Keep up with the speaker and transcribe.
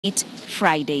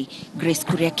Friday. Grace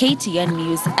Kuria, KTN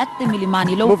News at the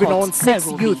Milimani Low Moving Court, on, 6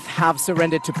 Nairobi. youth have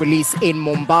surrendered to police in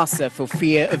Mombasa for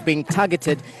fear of being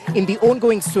targeted in the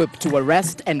ongoing swoop to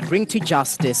arrest and bring to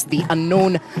justice the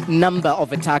unknown number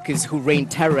of attackers who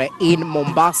rained terror in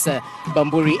Mombasa,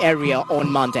 Bamburi area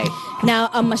on Monday.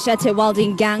 Now, a machete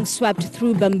wielding gang swept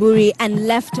through Bamburi and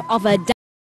left over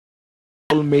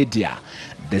media.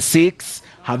 The 6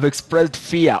 have expressed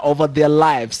fear over their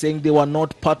lives, saying they were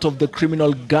not part of the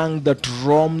criminal gang that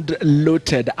roamed,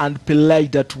 looted and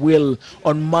pillaged at will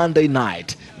on Monday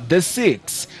night. The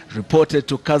 6 reported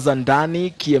to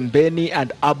Kazandani, Kiembeni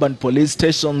and urban police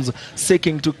stations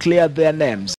seeking to clear their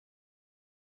names.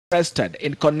 Arrested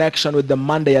in connection with the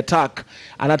Monday attack,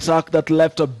 an attack that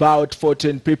left about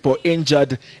 14 people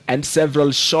injured and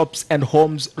several shops and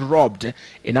homes robbed,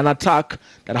 in an attack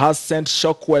that has sent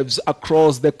shockwaves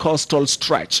across the coastal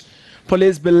stretch.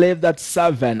 Police believe that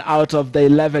 7 out of the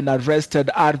 11 arrested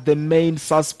are the main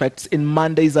suspects in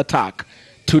Monday's attack.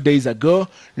 2 days ago,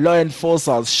 law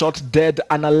enforcers shot dead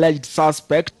an alleged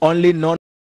suspect, only known.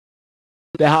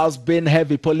 There has been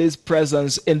heavy police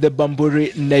presence in the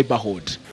Bamburi neighborhood.